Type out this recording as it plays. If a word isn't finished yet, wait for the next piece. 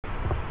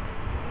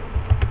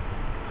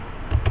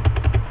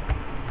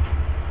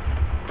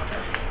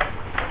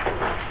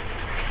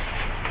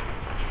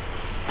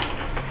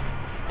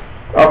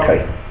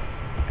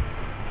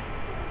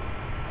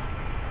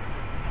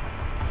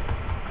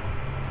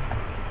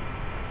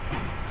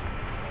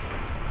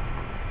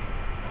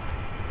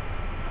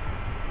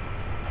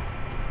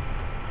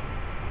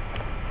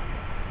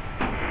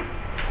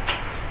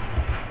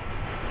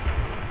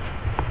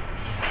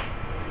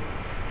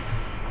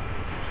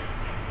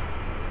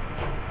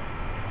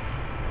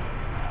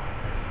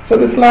So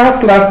this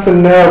last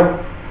lesson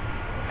now,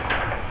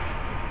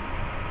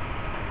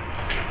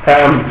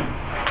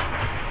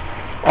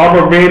 all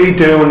we're really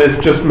doing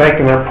is just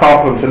making our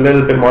problems a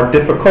little bit more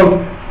difficult,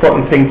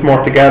 putting things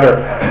more together.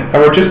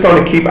 And we're just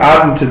going to keep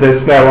adding to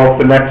this now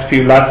over the next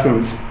few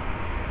lessons.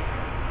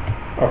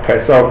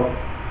 Okay, so,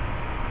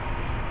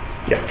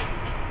 yeah.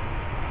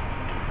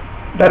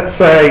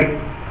 Let's say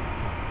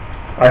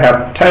I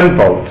have 10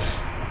 volts.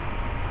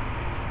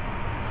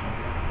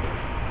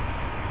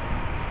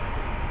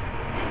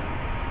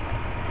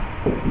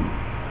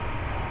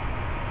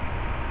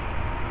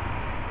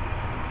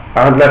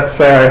 And let's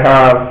say I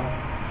have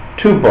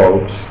 2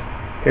 bulbs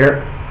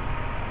here.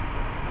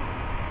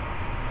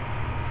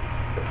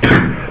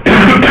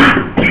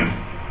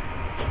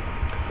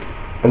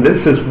 And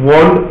this is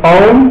 1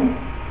 ohm.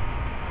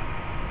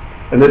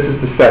 And this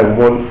is the same,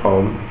 1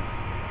 ohm.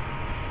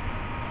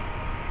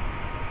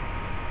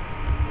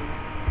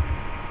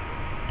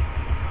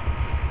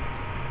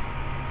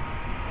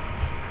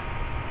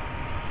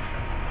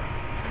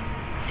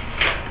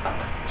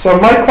 So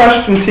my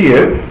question to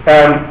you,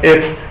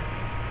 if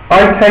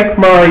I take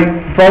my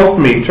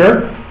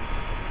voltmeter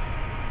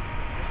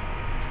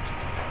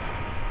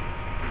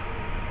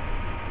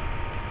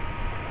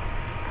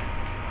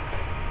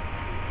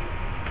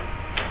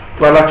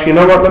well, actually, you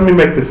know what? Let me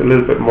make this a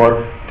little bit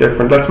more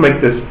different. Let's make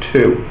this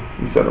 2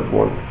 instead of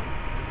 1.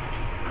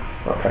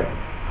 Okay.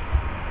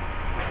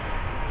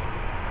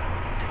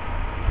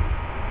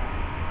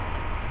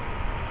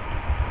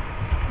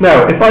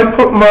 Now, if I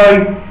put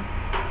my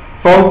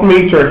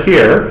voltmeter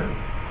here,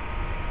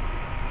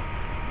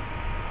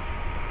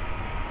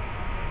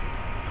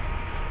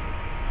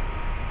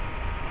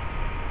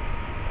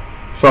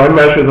 so I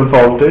measure the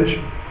voltage,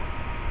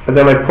 and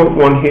then I put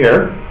one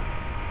here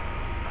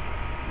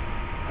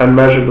and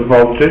measure the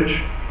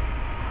voltage.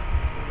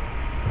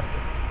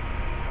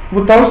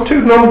 Would those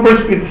two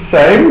numbers be the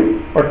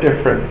same or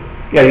different?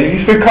 Yeah,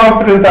 you should be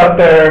confident that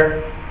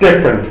they're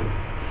different.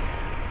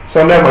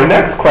 So now my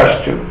next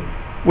question,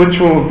 which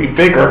one would be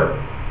bigger?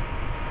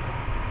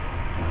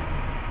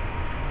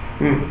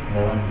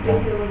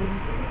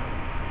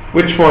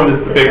 Which one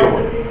is the bigger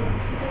one?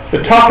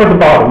 The top or the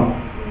bottom?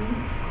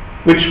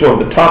 Which one?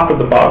 The top or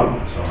the bottom?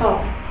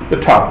 Top. The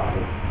top.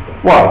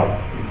 Why?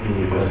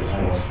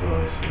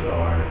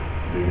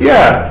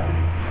 Yeah.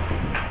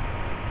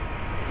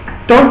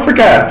 Don't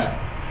forget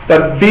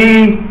that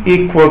V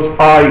equals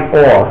I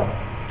OR.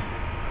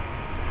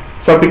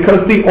 So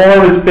because the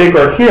OR is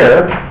bigger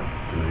here,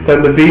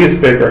 then the V is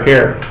bigger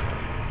here.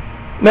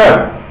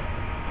 Now,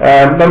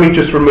 let me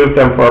just remove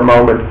them for a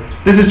moment.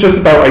 This is just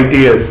about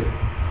ideas.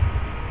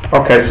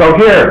 Okay, so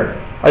here,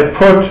 I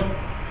put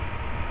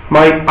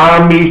my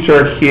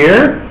ammeter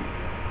here,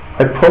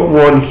 I put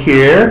one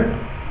here,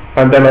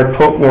 and then I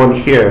put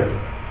one here.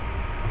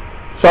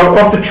 So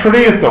of the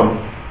 3 of them,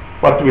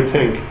 what do we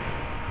think?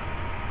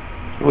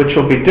 Which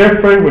will be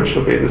different, which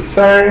will be the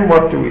same,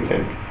 what do we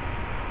think?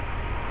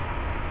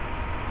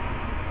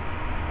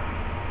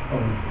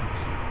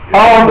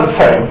 All the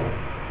same.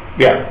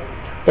 Yeah,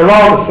 they're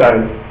all the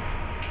same.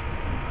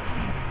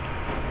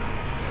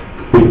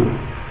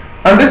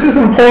 And this is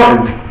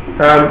important,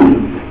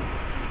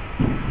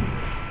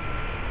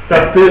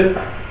 that the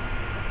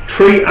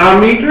 3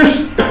 ammeters,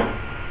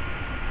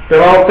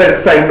 they're all say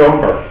the same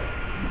number.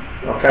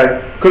 Okay?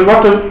 Because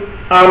what does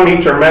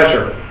ammeter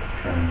measure?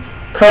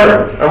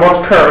 Current. And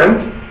what's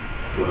current?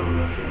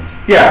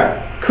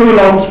 Yeah,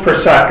 coulombs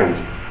per second.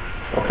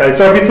 Okay,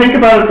 so if you think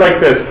about it like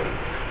this,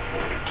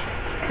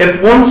 if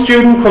one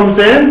student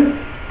comes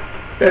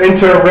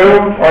into a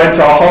room or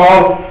into a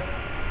hall,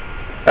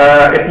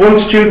 if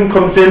one student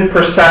comes in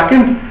per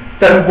second,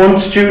 then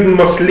one student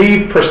must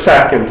leave per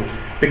second.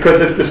 Because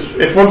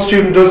if one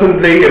student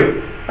doesn't leave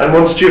and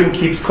one student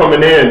keeps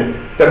coming in,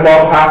 then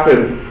what will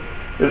happen?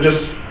 They'll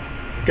just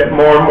get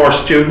more and more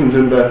students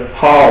in the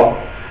hall.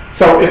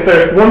 So if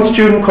there's one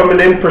student coming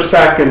in per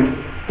second,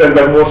 then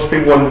there must be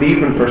one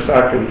leaving per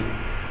second.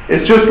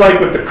 It's just like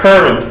with the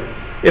current.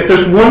 If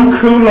there's 1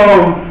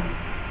 coulomb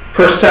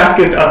per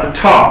second at the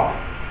top,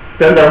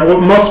 then there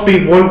must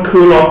be 1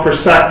 coulomb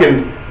per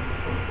second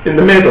in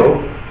the middle,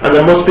 and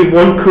there must be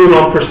 1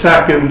 coulomb per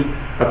second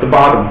at the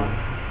bottom.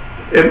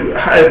 It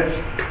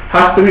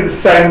has to be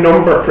the same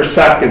number per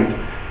second,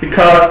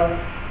 because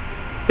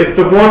if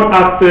the one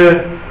at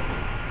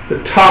the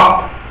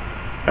top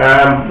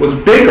was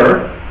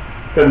bigger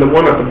than the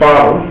one at the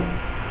bottom,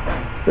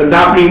 then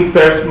that means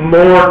there's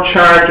more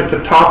charge at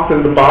the top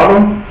than the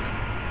bottom.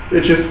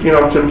 It's just,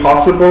 it's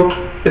impossible.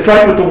 It's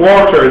like with the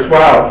water as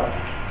well.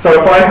 So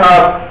if I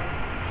have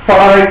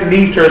 5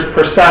 liters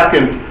per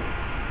second,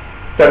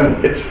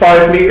 then it's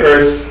 5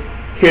 liters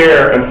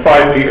here and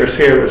 5 liters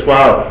here as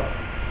well.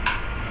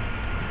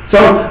 So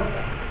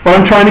what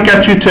I'm trying to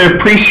get you to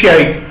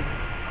appreciate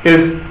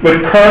is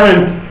with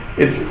current,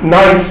 it's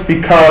nice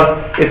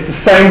because it's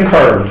the same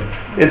current.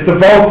 It's the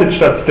voltage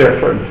that's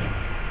different.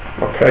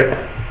 Okay.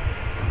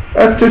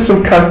 Let's do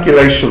some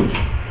calculations.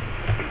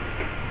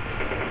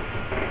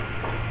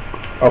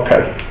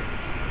 Okay.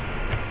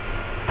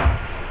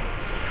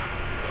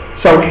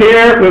 So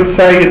here we'll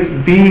say it's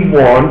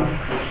V1,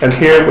 and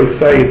here we'll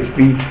say it's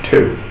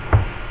V2.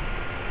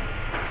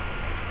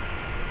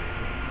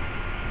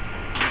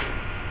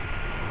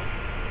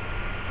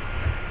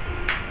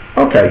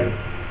 Okay.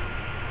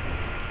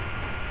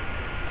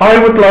 I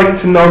would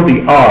like to know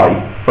the I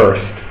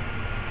first.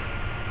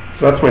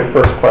 So that's my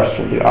first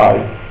question, the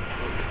I.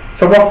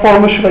 So what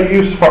formula should I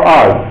use for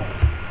I?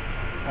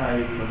 I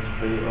equals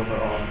V over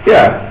R.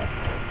 Yeah.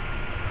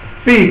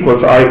 V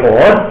equals I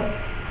or.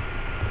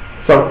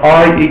 So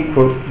I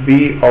equals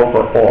V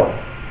over R.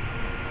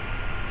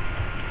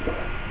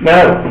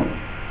 Now,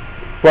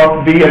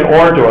 what V and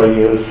R do I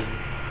use?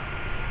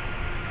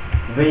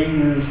 V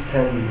use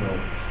 10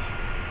 volts.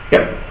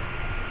 Yep.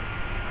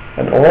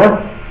 And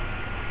R?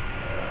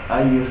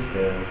 I use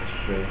the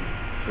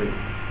 3.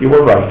 You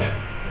were right.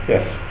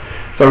 Yes.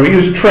 So we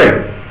use 3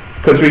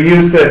 because we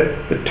use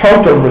the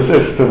total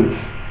resistance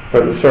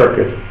for the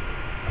circuit.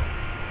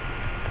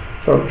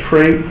 So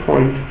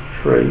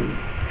 3.33.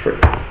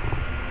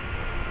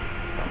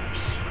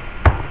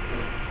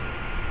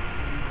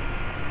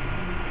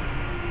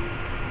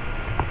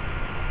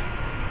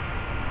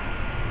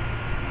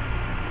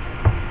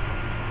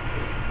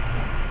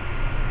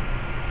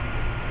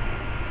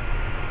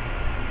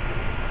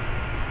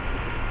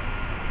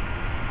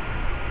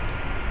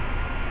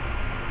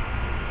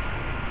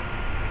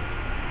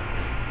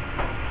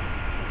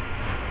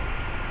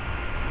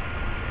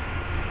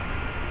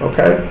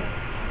 Okay.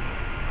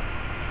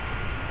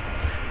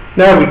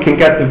 Now we can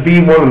get the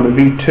V1 and the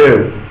V2.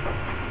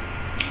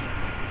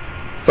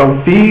 So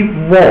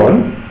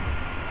V1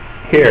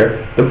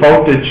 here, the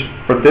voltage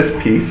for this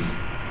piece,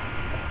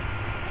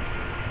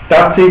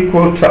 that's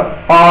equal to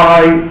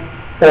I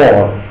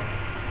or.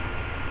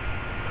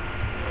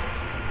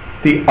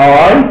 The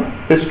I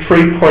is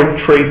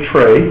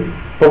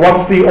 3.33, but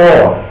what's the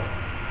or?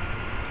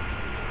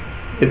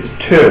 It's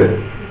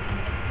 2.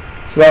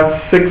 So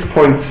that's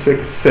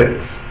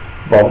 6.66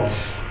 volts.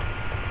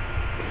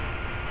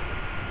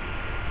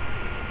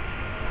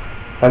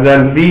 And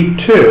then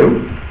V2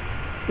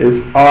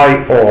 is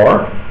I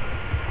or,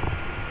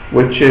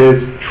 which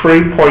is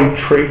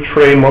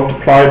 3.33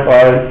 multiplied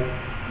by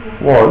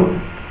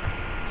 1.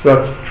 So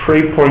that's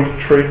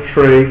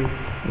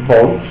 3.33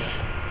 volts.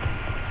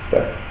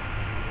 There.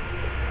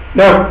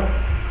 Now,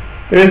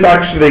 there is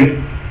actually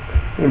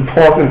an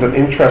important and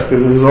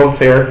interesting result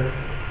here.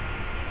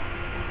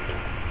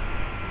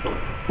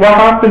 What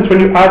happens when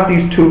you add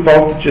these two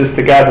voltages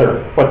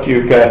together? What do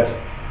you get?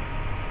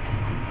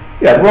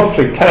 Yeah,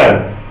 roughly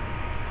 10,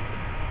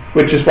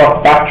 which is what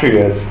the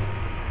battery is.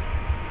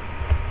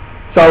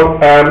 So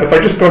if I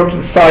just go to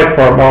the side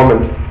for a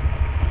moment,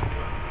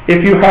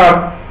 if you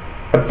have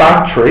a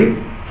battery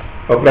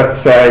of,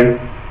 let's say,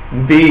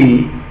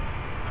 V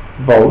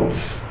volts,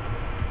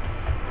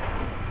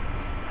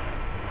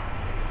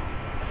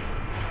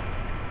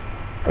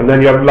 and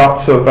then you have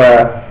lots of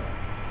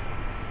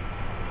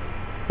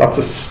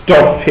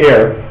stuff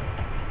here.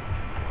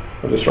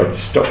 I'll just write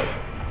stuff.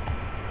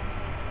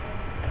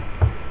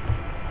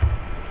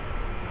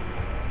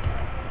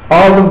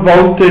 All the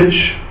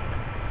voltage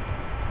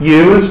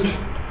used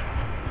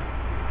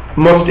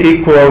must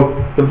equal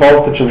the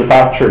voltage in the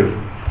battery.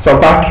 So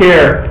back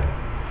here,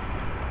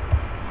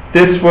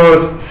 this was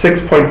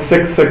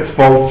 6.66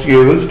 volts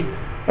used,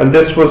 and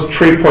this was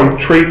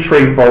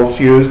 3.33 volts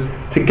used.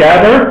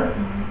 Together,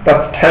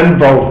 that's 10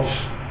 volts.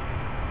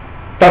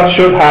 That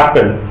should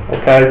happen,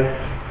 okay?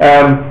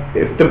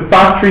 If the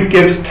battery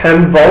gives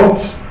 10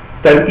 volts,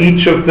 then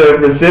each of the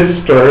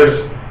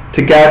resistors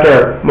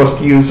together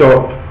must use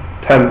up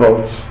 10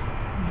 volts.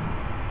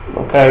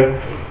 Okay?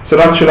 So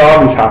that should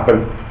always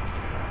happen.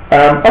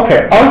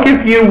 Okay, I'll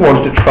give you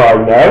one to try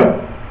now.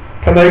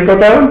 Can I go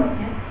down?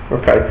 Yeah.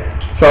 Okay,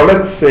 so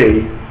let's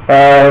see.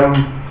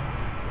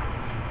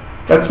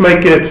 Let's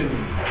make it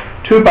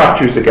 2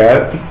 batteries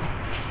again.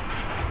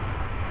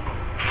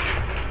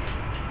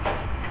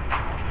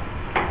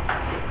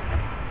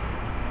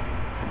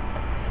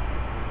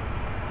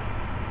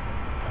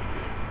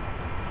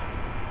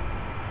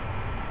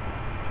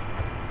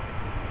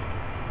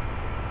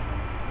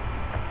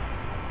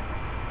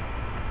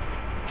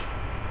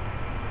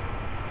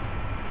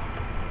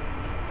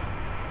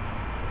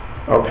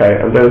 Okay,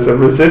 and there's a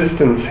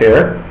resistance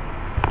here.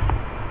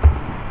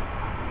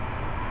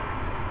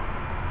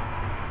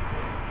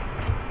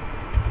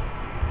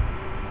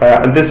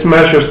 And this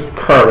measures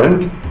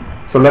current.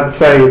 So let's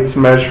say it's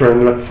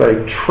measuring, let's say,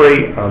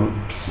 3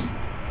 amps.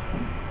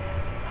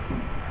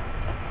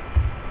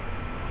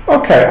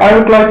 Okay, I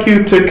would like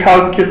you to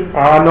calculate.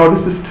 No,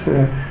 this is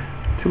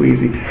too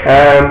easy.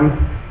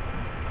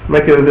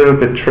 Make it a little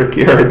bit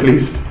trickier at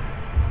least.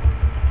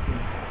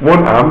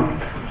 1 amp.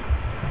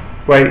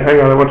 Wait, hang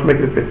on, I want to make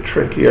it a bit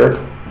trickier.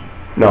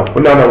 No,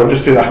 we'll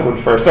just do that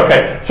one first.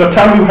 Okay, so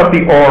tell me what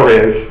the OR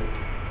is.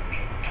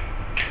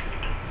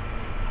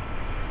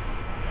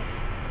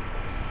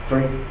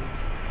 3.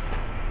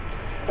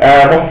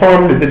 What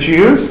formula did you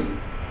use?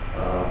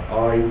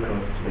 R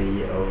equals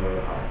V over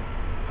I.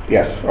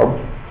 Yes,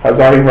 as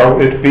I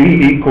wrote it, V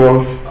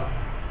equals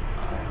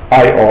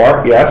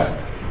IR, yes.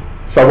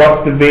 So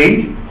what's the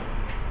V?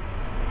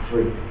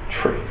 3.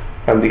 3.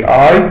 And the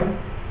I?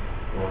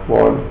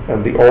 1.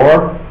 And the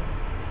OR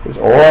is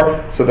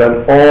OR. So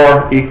then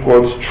OR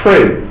equals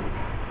 3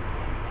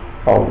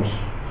 ohms.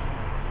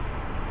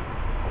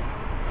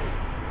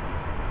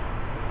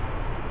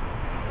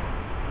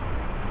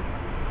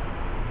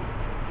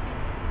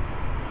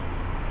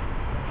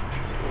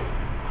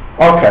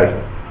 Okay.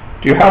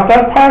 Do you have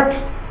that part?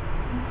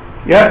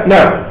 Yeah?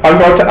 Now, I'm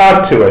going to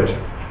add to it.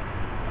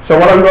 So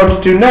what I'm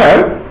going to do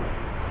now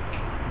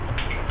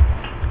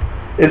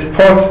is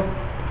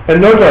put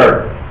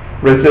another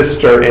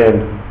resistor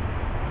in.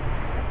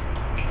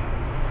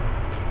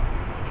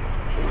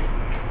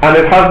 And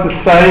it has the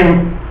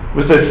same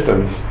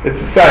resistance. It's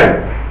the same.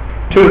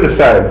 Two of the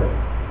same.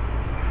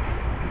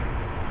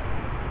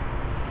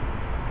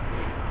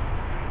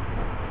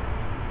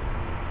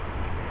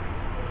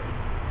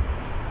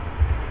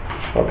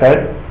 Okay?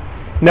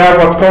 Now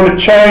what's going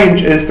to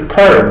change is the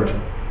current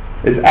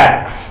is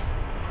X.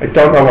 I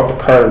don't know what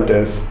the current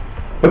is.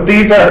 But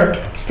these are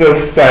still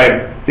the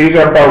same. These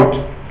are both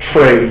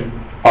 3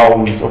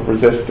 ohms of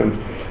resistance.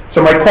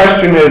 So my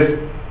question is,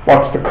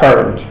 what's the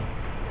current?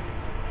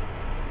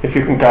 If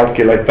you can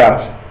calculate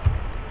that.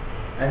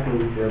 I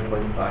think it's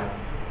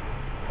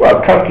 0.5.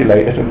 Well,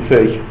 calculate it and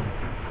see.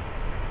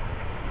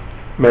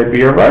 Maybe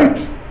you're right.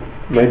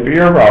 Maybe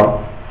you're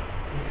wrong.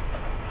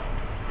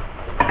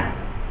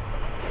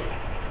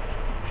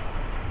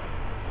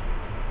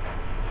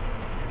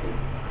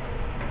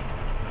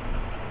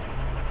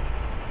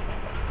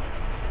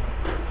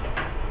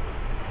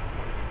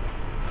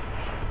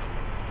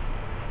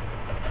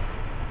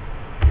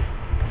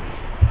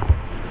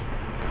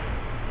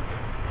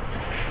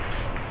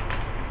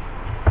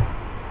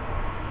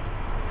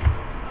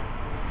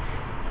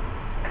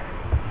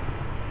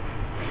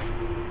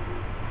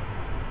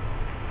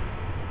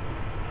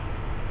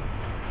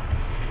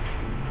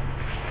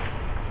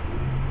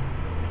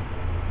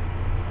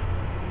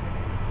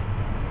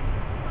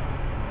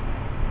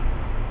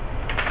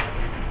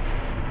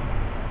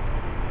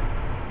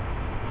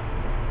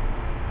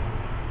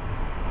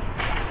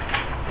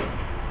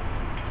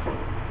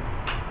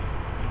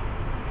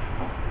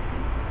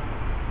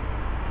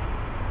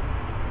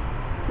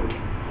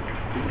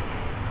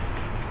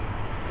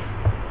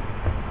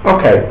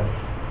 Okay.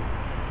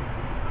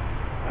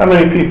 How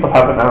many people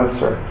have an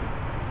answer?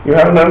 You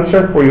have an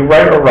answer? Were you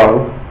right or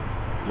wrong?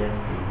 Yes,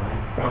 you're right.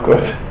 Oh,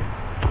 good.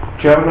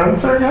 Do you have an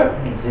answer yet?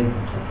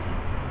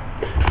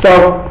 So,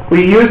 we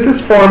use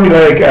this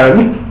formula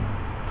again.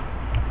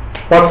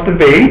 What's the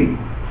V?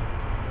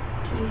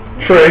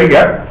 3,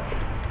 yeah.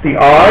 The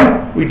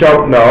I, we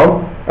don't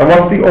know. And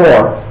what's the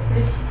OR?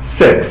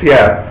 6,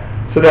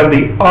 yeah. So then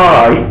the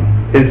I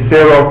is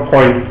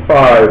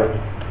 0.5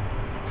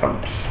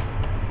 amps.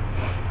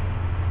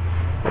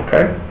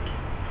 Okay?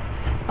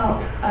 Oh,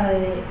 I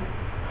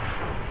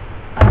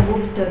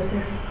moved the 6.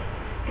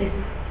 It's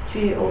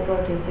 3 over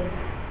the 6.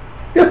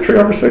 Yeah, 3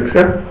 over 6,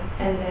 yeah.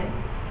 And then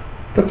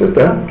That's it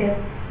I'll then. get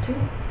 2.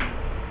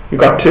 You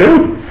got 2?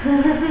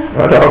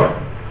 Oh no.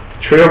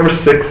 3 over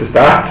 6 is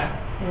that.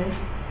 Yes.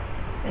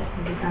 That's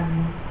the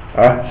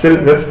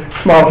unknown.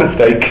 Small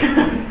mistake.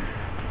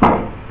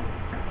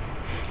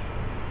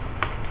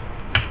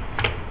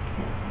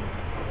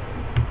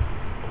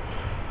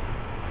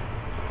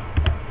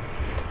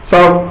 So,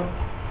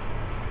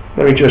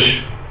 let me just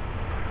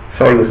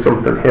show you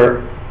something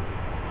here.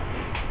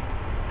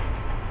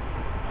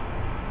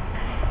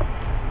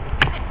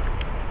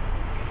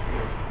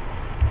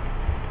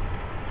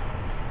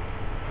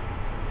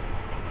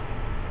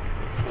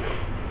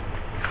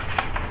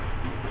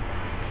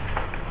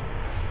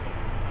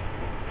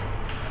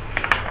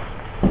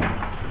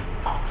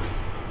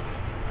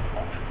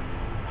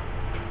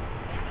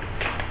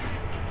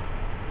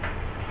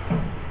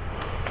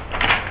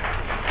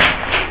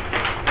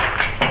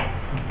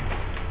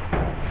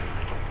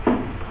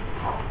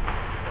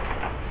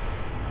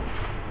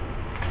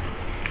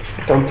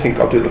 I don't think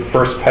I'll do the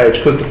first page,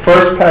 because the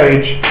first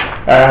page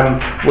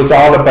was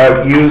all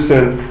about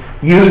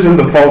using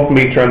the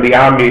voltmeter and the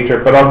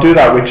ammeter, but I'll do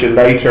that with you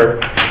later.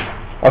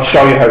 I'll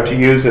show you how to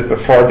use it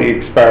before the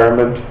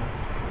experiment.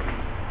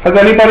 Has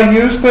anybody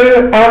used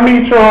the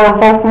ammeter or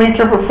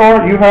voltmeter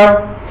before? You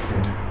have?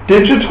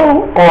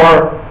 Digital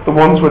or the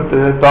ones with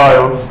the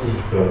dials?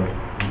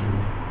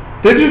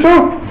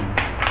 Digital?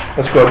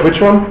 That's good.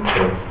 Which one?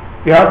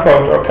 You have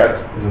both?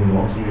 Okay.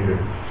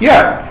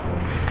 Yeah.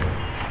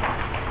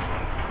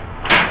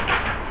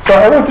 So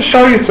I want to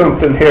show you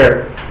something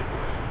here.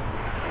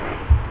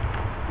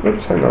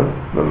 Oops, hang on.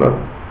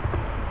 No.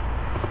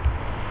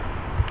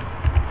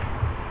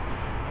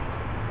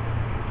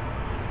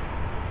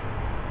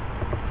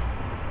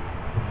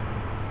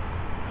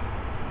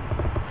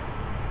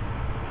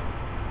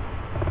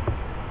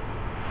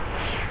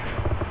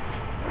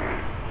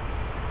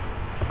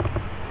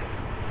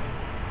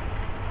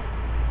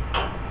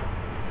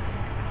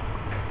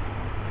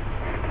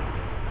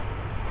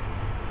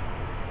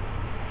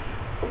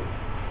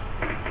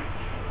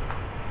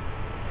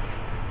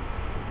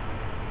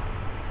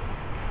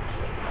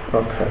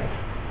 Okay.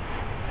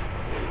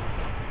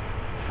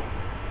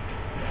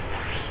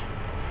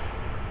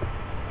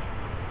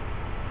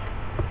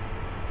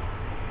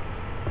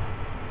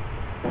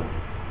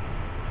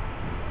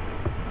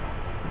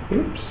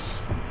 Oops.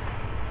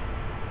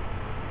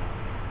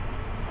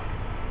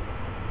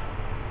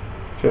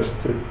 Just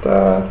did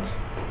that.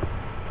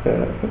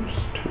 Oops,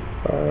 too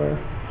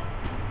far.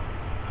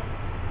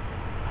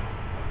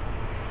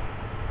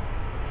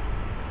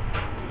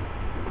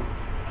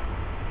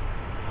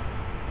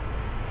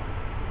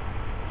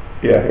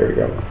 Yeah, here we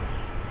go.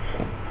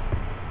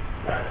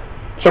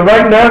 So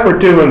right now we're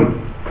doing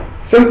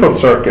simple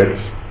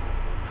circuits.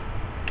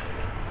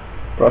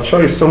 But I'll show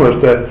you some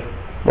of the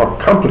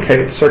more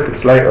complicated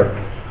circuits later.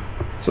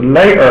 So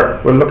later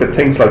we'll look at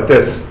things like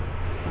this.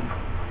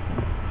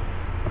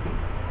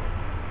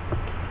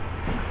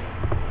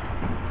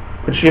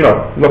 Which, you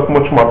know, look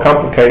much more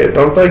complicated,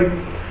 don't they?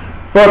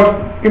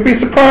 But you'll be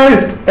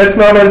surprised, it's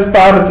not as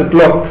bad as it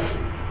looks.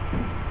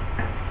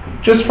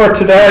 Just for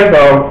today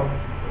though,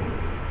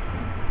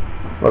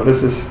 well,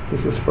 this is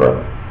for...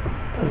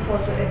 That's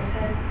what it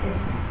says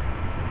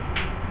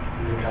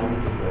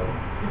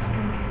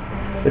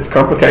It's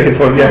complicated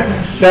one, yeah.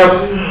 Now,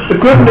 the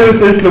good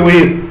news is,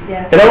 Louise,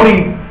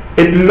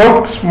 it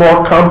looks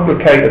more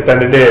complicated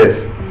than it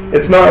is.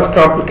 It's not as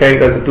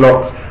complicated as it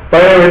looks.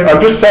 But anyway,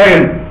 I'm just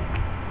saying,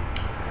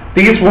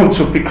 these ones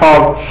would be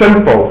called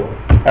simple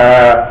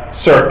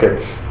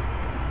circuits,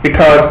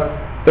 because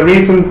the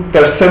reason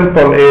they're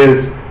simple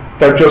is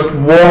they're just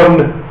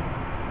one,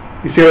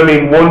 you see what I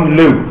mean, one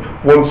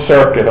loop, one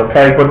circuit,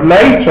 okay? But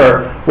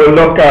later we'll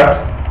look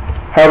at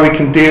how we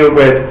can deal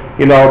with,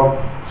 you know,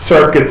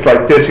 circuits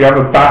like this. You have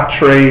a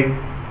battery,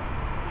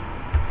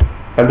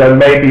 and then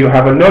maybe you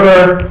have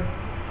another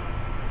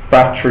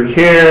battery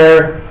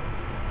here,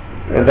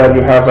 and then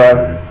you have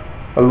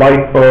a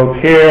light bulb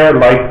here,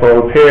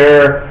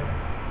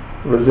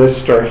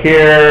 resistor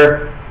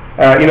here.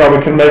 You know,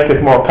 we can make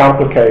it more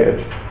complicated.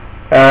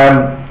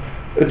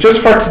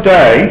 Just for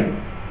today,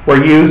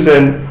 we're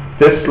using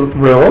this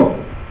rule,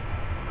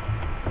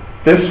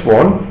 this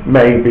one,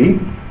 maybe,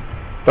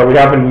 so we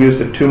haven't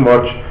used it too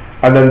much,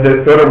 and then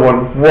the other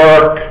one,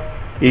 work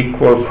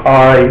equals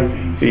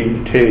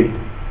IVT.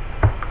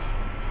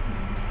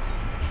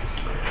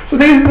 So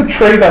these are the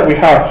three that we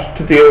have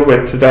to deal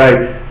with today,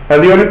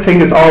 and the other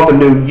thing is all the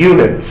new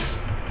units.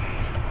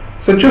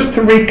 So just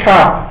to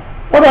recap,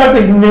 what are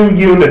the new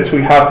units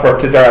we have for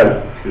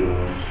today?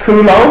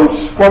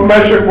 Coulombs. What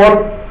measure?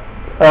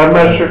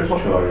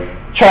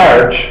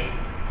 Charge.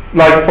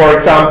 Like, for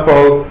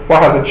example,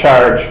 what has a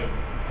charge?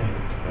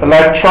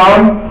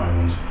 Electron,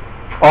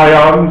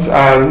 ions,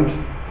 and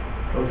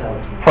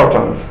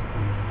protons.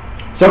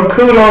 So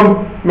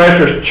Coulomb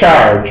measures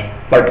charge,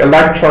 like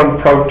electron,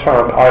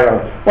 proton,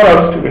 ion. What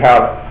else do we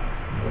have?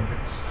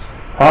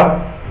 Huh?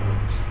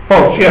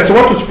 Volts. Yeah. So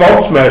what does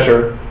volts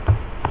measure?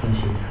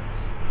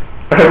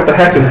 What the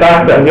heck is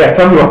that then? Yeah,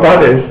 tell me what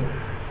that is.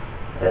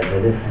 The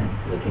difference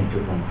between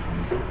 2 points.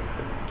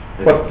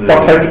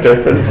 What type of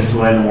difference? It's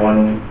when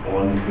one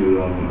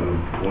coulomb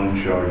of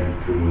one charge of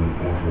coulomb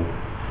over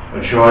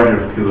a charge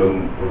of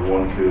coulomb or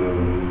 1 coulomb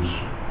moves.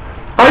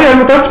 Oh yeah,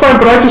 but that's fine,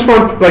 but I just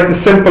want like the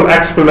simple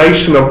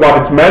explanation of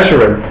what it's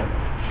measuring.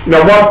 You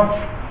know, what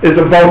is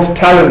a volt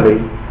telling me?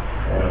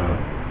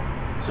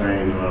 It's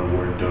any amount of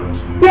work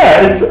done.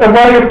 Yeah, it's a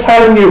way of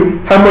telling you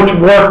how much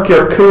work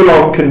your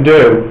coulomb can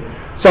do.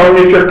 So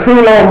if your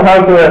coulomb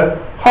has a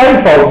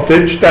high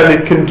voltage, then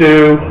it can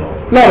do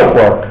a lot of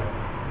work.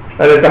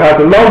 And if it has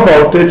a low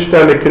voltage,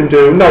 then it can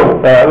do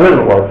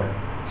little work.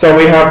 So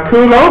we have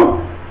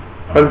coulomb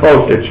and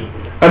voltage.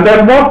 And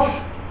then what's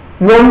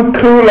 1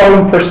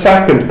 coulomb per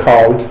second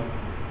called?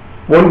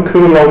 1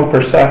 coulomb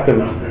per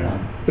second.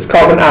 It's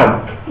called an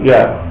amp,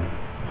 yeah.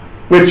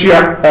 Which,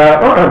 or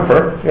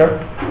ampere, yeah.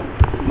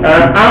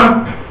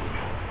 Amp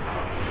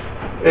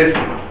is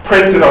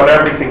printed on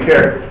everything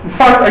here. In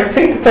fact, I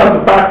think it's on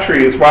the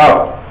battery as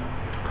well.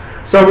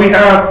 So we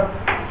have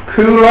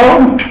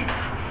coulomb,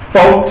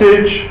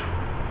 voltage,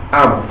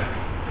 amp.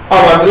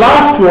 Oh, and the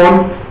last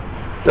one,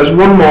 there's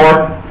one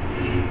more.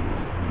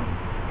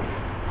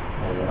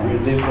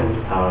 Resistance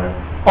power.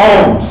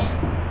 Ohms,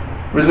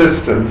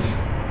 resistance.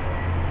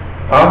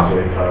 Huh?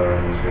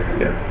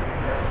 Yeah.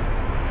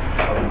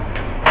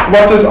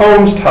 What does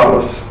ohms tell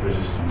us?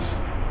 Resistance.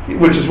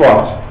 Which is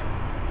what?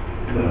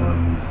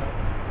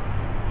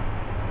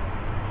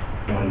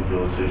 When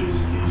voltage is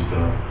used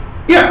up.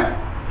 Yeah.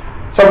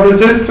 So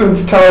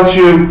resistance tells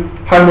you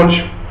how much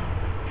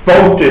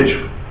voltage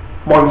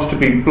wants to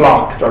be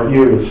blocked or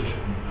used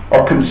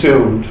or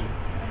consumed.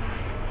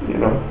 You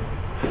know.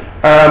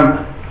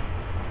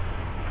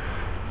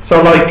 So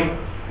like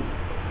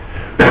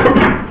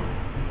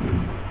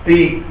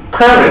the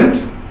current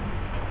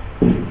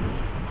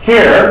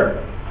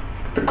here,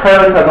 the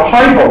current has a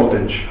high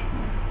voltage.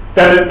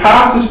 Then it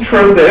passes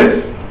through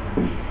this,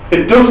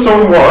 it does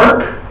some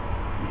work,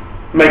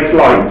 makes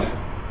light.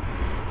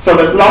 So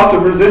there's lots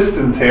of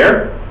resistance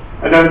here,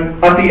 and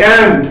then at the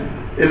end,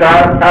 is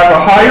that at a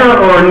higher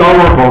or a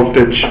lower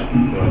voltage?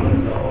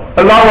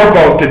 a lower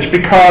voltage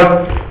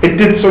because it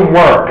did some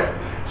work.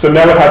 So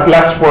now it has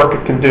less work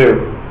it can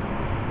do.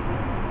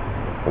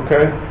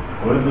 Okay?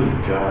 What is the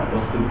gas,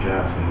 what's the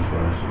gas in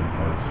fluorescent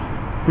lights?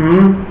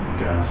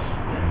 Gas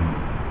in,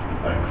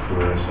 like,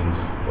 fluorescent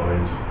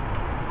lights?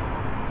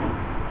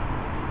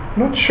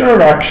 Not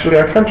sure actually,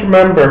 I can't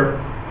remember.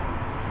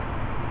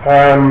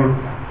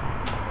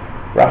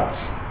 Rats.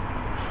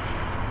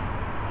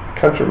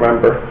 Can't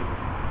remember.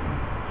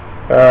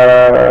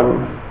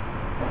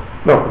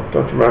 No,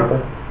 don't remember.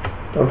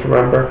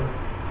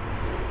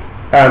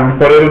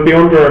 But it'll be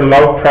under a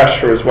low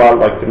pressure as well,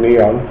 like the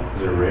neon.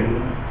 Is it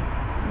radiant?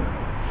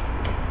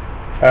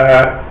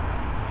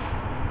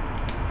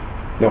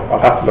 No,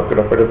 I'll have to look it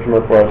up. I don't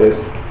remember where it is.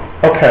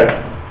 Okay.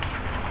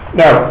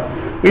 Now,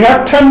 we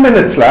have 10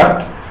 minutes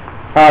left,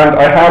 and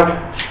I have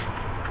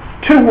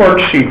 2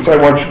 worksheets I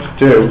want you to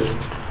do.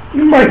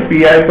 You might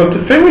be able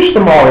to finish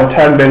them all in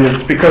 10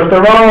 minutes because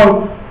they're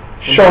all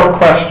short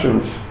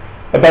questions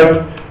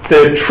about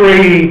the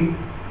 3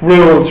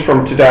 rules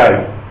from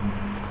today.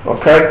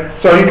 Okay?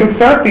 So you can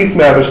start these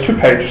now. There's 2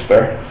 pages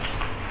there.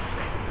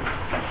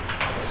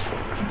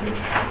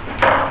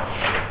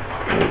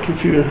 I'll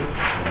give you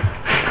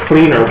a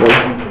cleaner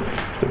one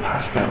to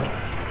pass down.